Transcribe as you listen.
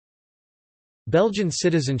Belgian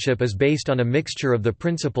citizenship is based on a mixture of the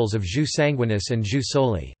principles of jus sanguinis and jus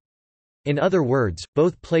soli. In other words,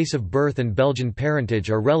 both place of birth and Belgian parentage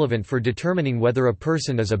are relevant for determining whether a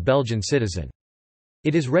person is a Belgian citizen.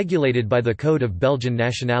 It is regulated by the Code of Belgian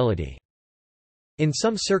Nationality. In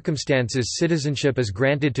some circumstances, citizenship is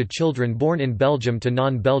granted to children born in Belgium to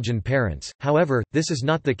non-Belgian parents, however, this is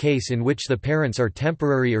not the case in which the parents are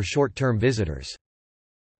temporary or short-term visitors.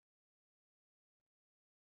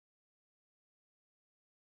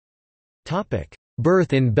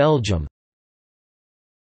 Birth in Belgium.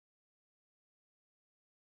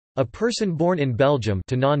 A person born in Belgium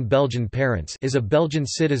to non-Belgian parents is a Belgian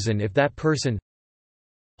citizen if that person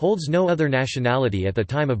holds no other nationality at the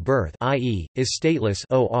time of birth, i.e., is stateless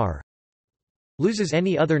or loses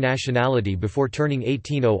any other nationality before turning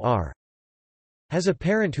 18 or has a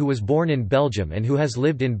parent who was born in Belgium and who has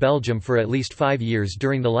lived in Belgium for at least 5 years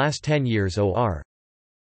during the last 10 years or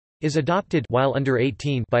is adopted while under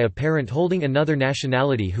 18 by a parent holding another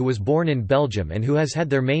nationality who was born in Belgium and who has had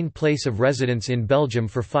their main place of residence in Belgium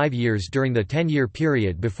for 5 years during the 10-year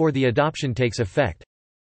period before the adoption takes effect,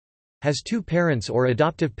 has two parents or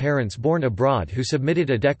adoptive parents born abroad who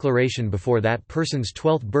submitted a declaration before that person's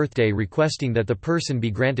 12th birthday requesting that the person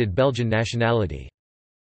be granted Belgian nationality.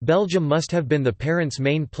 Belgium must have been the parent's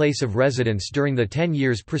main place of residence during the 10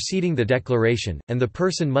 years preceding the declaration, and the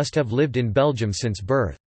person must have lived in Belgium since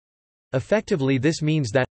birth. Effectively, this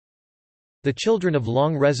means that the children of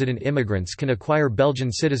long-resident immigrants can acquire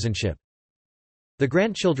Belgian citizenship. The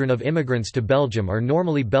grandchildren of immigrants to Belgium are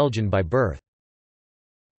normally Belgian by birth.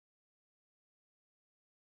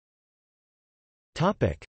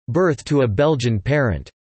 Birth to a Belgian parent.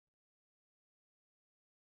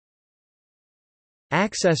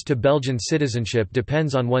 Access to Belgian citizenship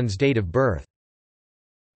depends on one's date of birth.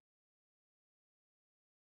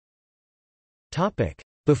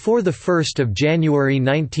 Before 1 January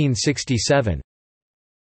 1967.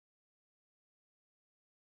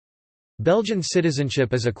 Belgian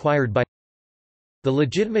citizenship is acquired by the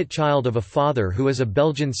legitimate child of a father who is a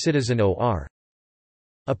Belgian citizen or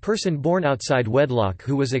a person born outside wedlock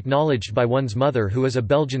who was acknowledged by one's mother who is a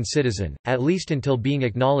Belgian citizen, at least until being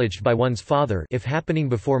acknowledged by one's father if happening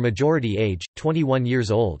before majority age, 21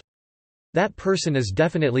 years old. That person is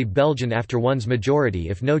definitely Belgian after one's majority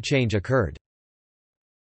if no change occurred.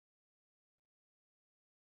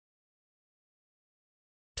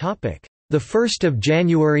 The 1st of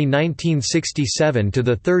January 1967 to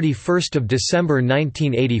the 31st of December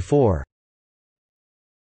 1984.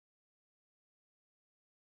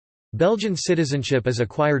 Belgian citizenship is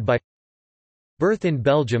acquired by birth in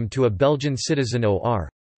Belgium to a Belgian citizen or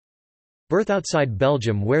birth outside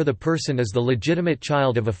Belgium where the person is the legitimate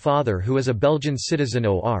child of a father who is a Belgian citizen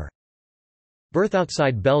or birth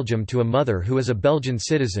outside Belgium to a mother who is a Belgian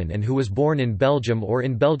citizen and who was born in Belgium or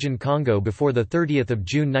in Belgian Congo before 30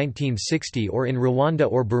 June 1960 or in Rwanda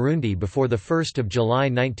or Burundi before 1 July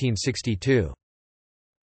 1962.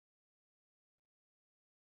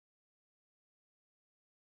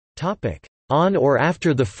 On or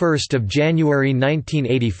after 1 January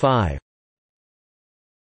 1985.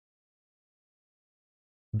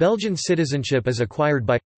 Belgian citizenship is acquired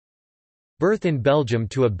by birth in Belgium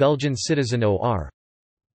to a Belgian citizen or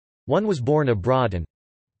one was born abroad and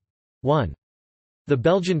 1. The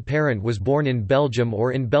Belgian parent was born in Belgium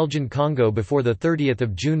or in Belgian Congo before 30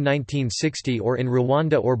 June 1960 or in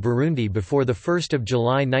Rwanda or Burundi before 1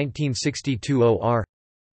 July 1962 or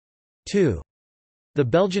 2. The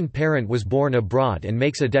Belgian parent was born abroad and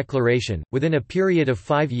makes a declaration, within a period of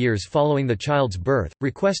 5 years following the child's birth,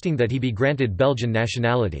 requesting that he be granted Belgian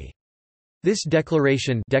nationality. This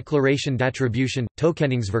declaration d'attribution,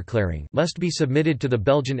 toekenningsverklaring must be submitted to the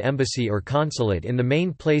Belgian embassy or consulate in the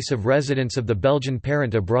main place of residence of the Belgian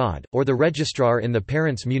parent abroad, or the registrar in the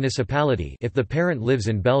parent's municipality if the parent lives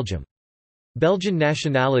in Belgium. Belgian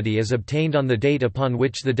nationality is obtained on the date upon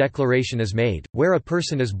which the declaration is made, where a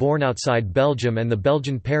person is born outside Belgium and the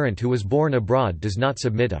Belgian parent who was born abroad does not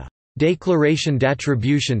submit a declaration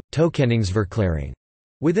d'attribution, toekenningsverklaring.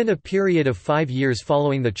 Within a period of 5 years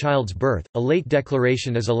following the child's birth, a late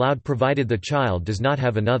declaration is allowed provided the child does not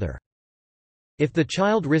have another. If the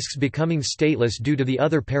child risks becoming stateless due to the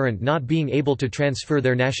other parent not being able to transfer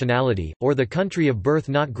their nationality, or the country of birth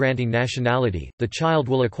not granting nationality, the child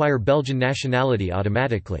will acquire Belgian nationality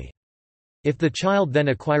automatically. If the child then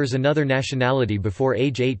acquires another nationality before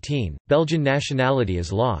age 18, Belgian nationality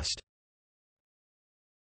is lost.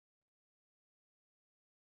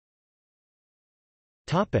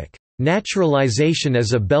 Naturalisation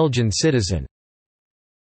as a Belgian citizen.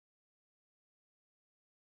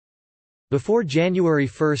 Before January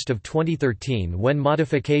 1, 2013, when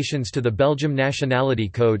modifications to the Belgium Nationality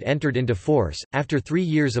Code entered into force, after 3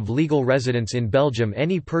 years of legal residence in Belgium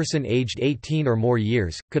any person aged 18 or more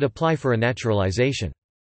years, could apply for a naturalisation.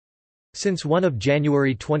 Since 1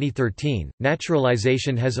 January 2013,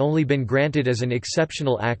 naturalisation has only been granted as an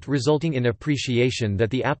exceptional act resulting in appreciation that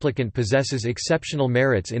the applicant possesses exceptional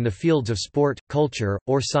merits in the fields of sport, culture,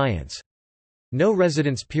 or science. No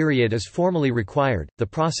residence period is formally required. The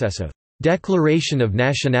process of declaration of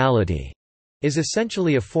nationality is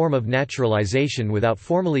essentially a form of naturalization without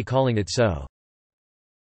formally calling it so.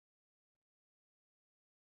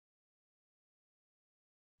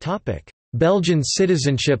 Belgian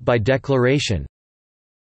citizenship by declaration.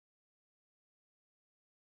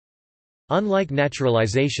 Unlike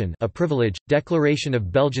naturalization, a privilege, declaration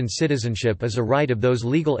of Belgian citizenship is a right of those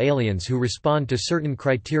legal aliens who respond to certain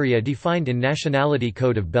criteria defined in Nationality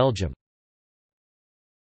Code of Belgium.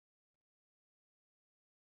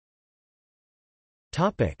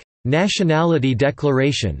 Nationality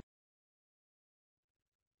declaration.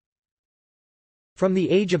 From the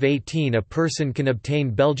age of 18 a person can obtain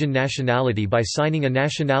Belgian nationality by signing a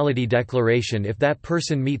nationality declaration if that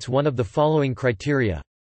person meets one of the following criteria.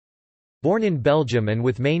 Born in Belgium and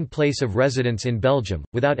with main place of residence in Belgium,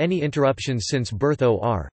 without any interruptions since birth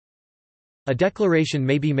or. A declaration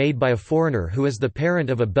may be made by a foreigner who is the parent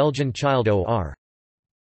of a Belgian child or.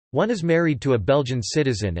 One is married to a Belgian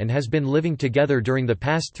citizen and has been living together during the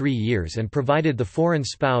past 3 years and provided the foreign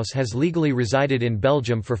spouse has legally resided in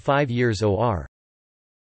Belgium for 5 years or.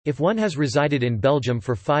 If one has resided in Belgium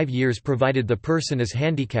for 5 years provided the person is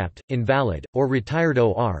handicapped, invalid, or retired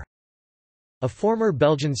or. A former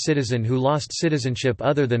Belgian citizen who lost citizenship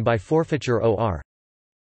other than by forfeiture or.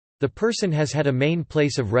 The person has had a main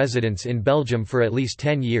place of residence in Belgium for at least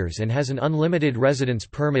 10 years and has an unlimited residence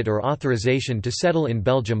permit or authorization to settle in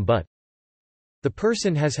Belgium but the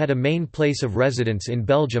person has had a main place of residence in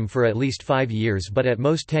Belgium for at least 5 years but at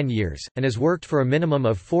most 10 years, and has worked for a minimum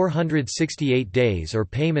of 468 days or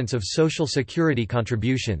payments of Social Security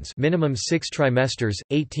contributions minimum 6 trimesters,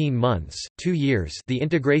 18 months, 2 years. The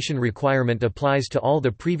integration requirement applies to all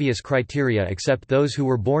the previous criteria except those who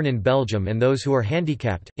were born in Belgium and those who are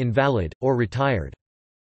handicapped, invalid, or retired.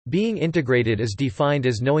 Being integrated is defined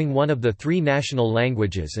as knowing one of the 3 national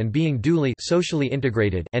languages and being duly socially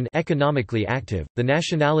integrated and economically active. The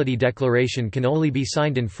nationality declaration can only be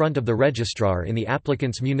signed in front of the registrar in the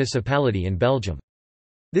applicant's municipality in Belgium.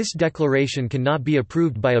 This declaration cannot be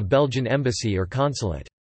approved by a Belgian embassy or consulate.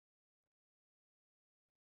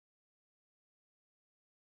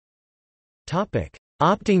 Topic: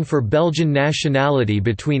 Opting for Belgian nationality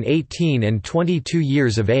between 18 and 22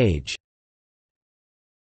 years of age.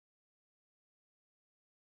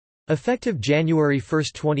 Effective January 1,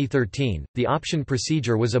 2013, the option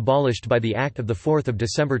procedure was abolished by the Act of 4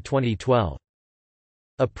 December 2012.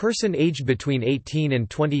 A person aged between 18 and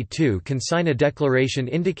 22 can sign a declaration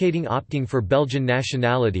indicating opting for Belgian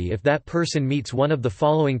nationality if that person meets one of the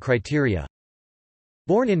following criteria.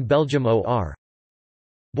 Born in Belgium or.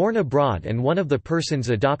 Born abroad and one of the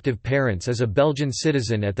person's adoptive parents is a Belgian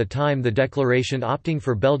citizen at the time the declaration opting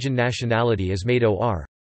for Belgian nationality is made or.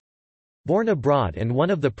 Born abroad and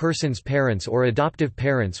one of the person's parents or adoptive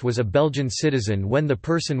parents was a Belgian citizen when the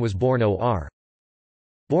person was born or.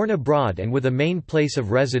 Born abroad and with a main place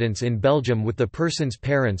of residence in Belgium with the person's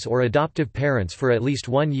parents or adoptive parents for at least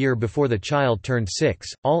 1 year before the child turned 6.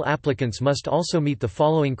 All applicants must also meet the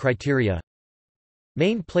following criteria.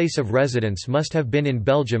 Main place of residence must have been in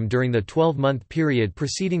Belgium during the 12-month period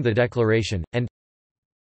preceding the declaration, and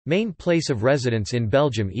main place of residence in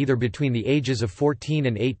Belgium either between the ages of 14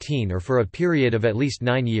 and 18 or for a period of at least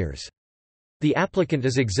 9 years. The applicant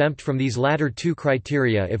is exempt from these latter 2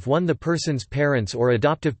 criteria if one the person's parents or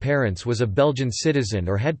adoptive parents was a Belgian citizen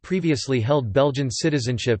or had previously held Belgian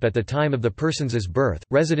citizenship at the time of the person's birth.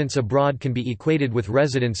 Residence abroad can be equated with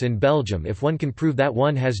residence in Belgium if one can prove that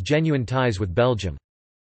one has genuine ties with Belgium.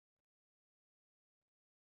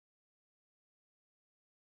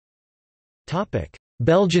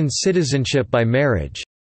 Belgian citizenship by marriage.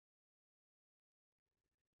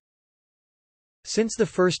 Since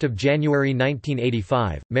 1 January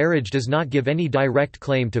 1985, marriage does not give any direct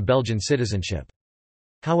claim to Belgian citizenship.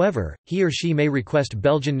 However, he or she may request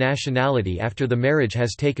Belgian nationality after the marriage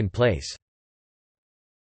has taken place.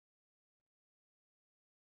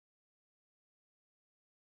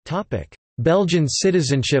 Belgian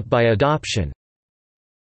citizenship by adoption.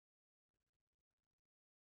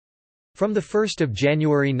 From 1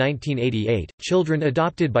 January 1988, children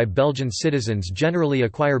adopted by Belgian citizens generally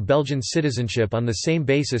acquire Belgian citizenship on the same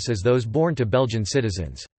basis as those born to Belgian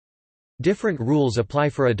citizens. Different rules apply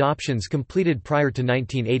for adoptions completed prior to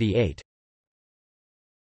 1988.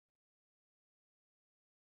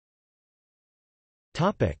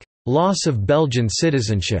 Loss of Belgian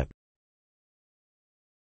citizenship.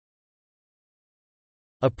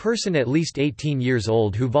 A person at least 18 years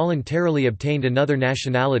old who voluntarily obtained another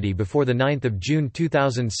nationality before 9 June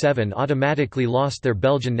 2007 automatically lost their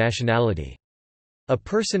Belgian nationality. A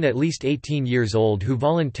person at least 18 years old who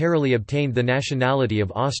voluntarily obtained the nationality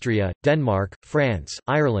of Austria, Denmark, France,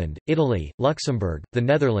 Ireland, Italy, Luxembourg, the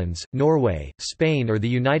Netherlands, Norway, Spain or the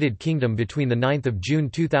United Kingdom between 9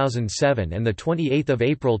 June 2007 and 28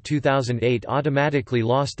 April 2008 automatically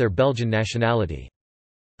lost their Belgian nationality.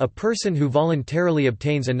 A person who voluntarily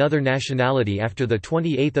obtains another nationality after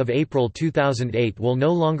 28 April 2008 will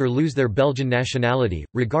no longer lose their Belgian nationality,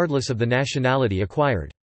 regardless of the nationality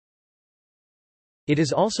acquired. It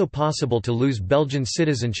is also possible to lose Belgian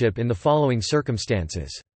citizenship in the following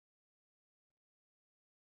circumstances.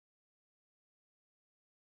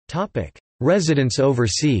 Residence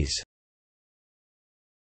overseas.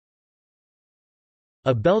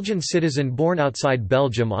 A Belgian citizen born outside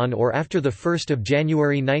Belgium on or after 1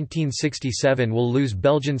 January 1967 will lose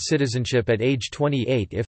Belgian citizenship at age 28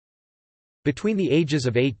 if between the ages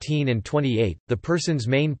of 18 and 28, the person's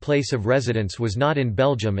main place of residence was not in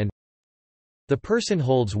Belgium and the person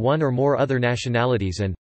holds one or more other nationalities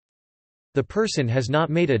and the person has not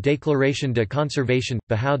made a Déclaration de Conservation,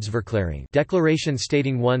 Behoudsverklaring declaration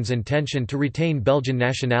stating one's intention to retain Belgian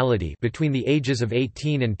nationality between the ages of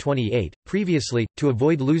 18 and 28. Previously, to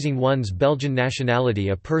avoid losing one's Belgian nationality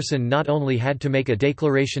a person not only had to make a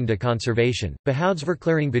Déclaration de Conservation,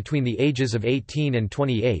 Behoudsverklaring between the ages of 18 and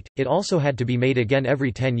 28, it also had to be made again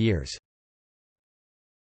every 10 years.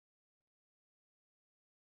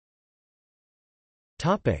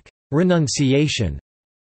 Renunciation.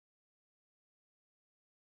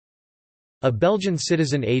 A Belgian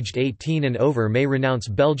citizen aged 18 and over may renounce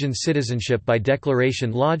Belgian citizenship by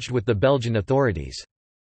declaration lodged with the Belgian authorities.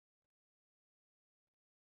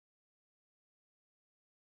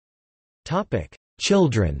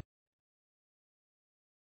 Children.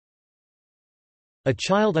 A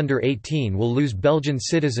child under 18 will lose Belgian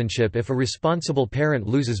citizenship if a responsible parent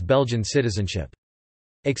loses Belgian citizenship.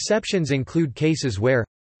 Exceptions include cases where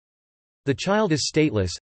the child is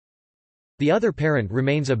stateless, the other parent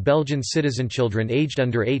remains a Belgian citizen. Children aged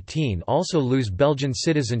under 18 also lose Belgian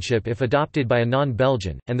citizenship if adopted by a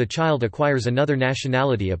non-Belgian, and the child acquires another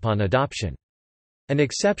nationality upon adoption. An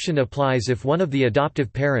exception applies if one of the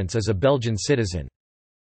adoptive parents is a Belgian citizen.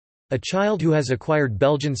 A child who has acquired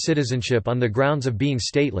Belgian citizenship on the grounds of being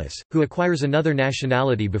stateless, who acquires another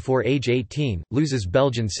nationality before age 18, loses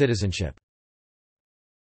Belgian citizenship.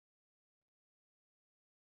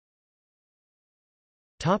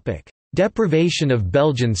 Deprivation of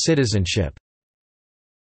Belgian citizenship.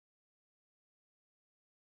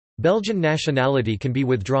 Belgian nationality can be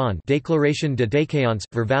withdrawn Déclaration de déchéance,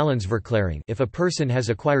 Vervalensverklaring if a person has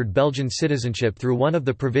acquired Belgian citizenship through one of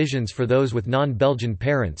the provisions for those with non-Belgian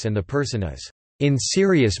parents and the person is in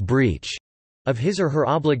serious breach of his or her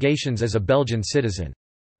obligations as a Belgian citizen.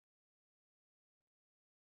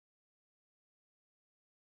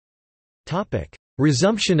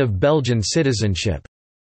 Resumption of Belgian citizenship.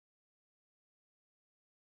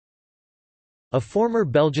 A former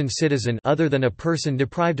Belgian citizen other than a person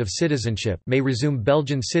deprived of citizenship may resume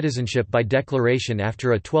Belgian citizenship by declaration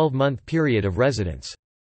after a 12-month period of residence.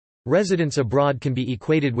 Residence abroad can be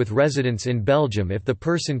equated with residence in Belgium if the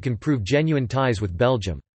person can prove genuine ties with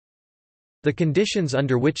Belgium. The conditions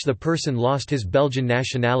under which the person lost his Belgian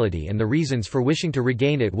nationality and the reasons for wishing to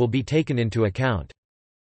regain it will be taken into account.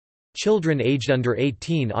 Children aged under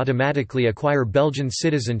 18 automatically acquire Belgian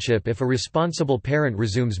citizenship if a responsible parent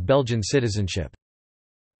resumes Belgian citizenship.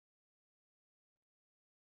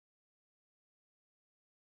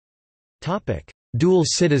 Dual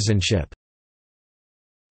citizenship.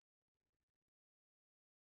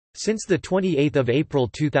 Since 28 April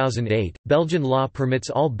 2008, Belgian law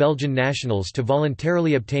permits all Belgian nationals to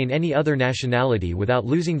voluntarily obtain any other nationality without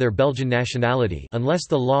losing their Belgian nationality unless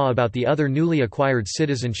the law about the other newly acquired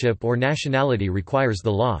citizenship or nationality requires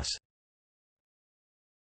the loss.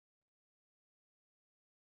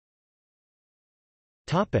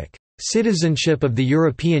 Citizenship of the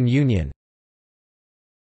European Union.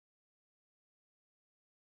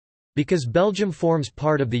 Because Belgium forms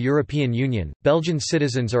part of the European Union, Belgian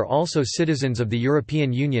citizens are also citizens of the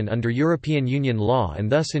European Union under European Union law and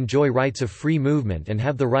thus enjoy rights of free movement and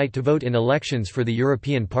have the right to vote in elections for the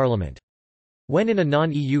European Parliament. When in a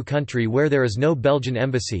non-EU country where there is no Belgian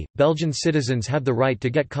embassy, Belgian citizens have the right to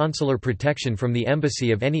get consular protection from the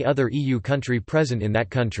embassy of any other EU country present in that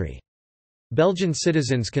country. Belgian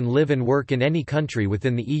citizens can live and work in any country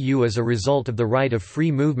within the EU as a result of the right of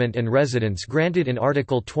free movement and residence granted in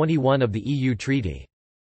Article 21 of the EU Treaty.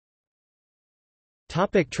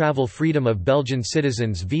 Travel freedom of Belgian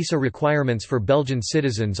citizens. Visa requirements for Belgian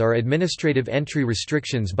citizens are administrative entry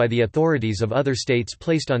restrictions by the authorities of other states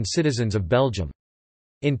placed on citizens of Belgium.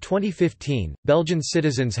 In 2015, Belgian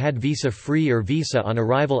citizens had visa-free or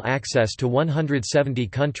visa-on-arrival access to 170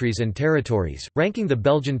 countries and territories, ranking the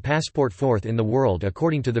Belgian passport fourth in the world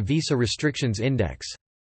according to the Visa Restrictions Index.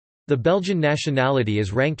 The Belgian nationality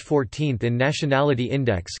is ranked 14th in Nationality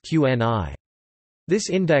Index (QNI).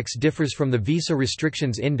 This index differs from the Visa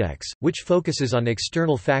Restrictions Index, which focuses on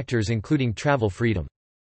external factors including travel freedom.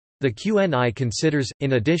 The QNI considers,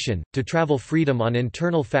 in addition, to travel freedom on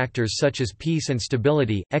internal factors such as peace and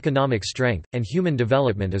stability, economic strength, and human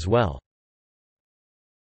development as well.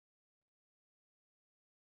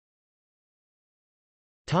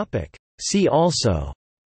 See also: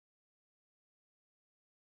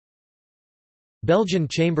 Belgian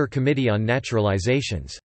Chamber Committee on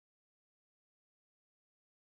Naturalizations.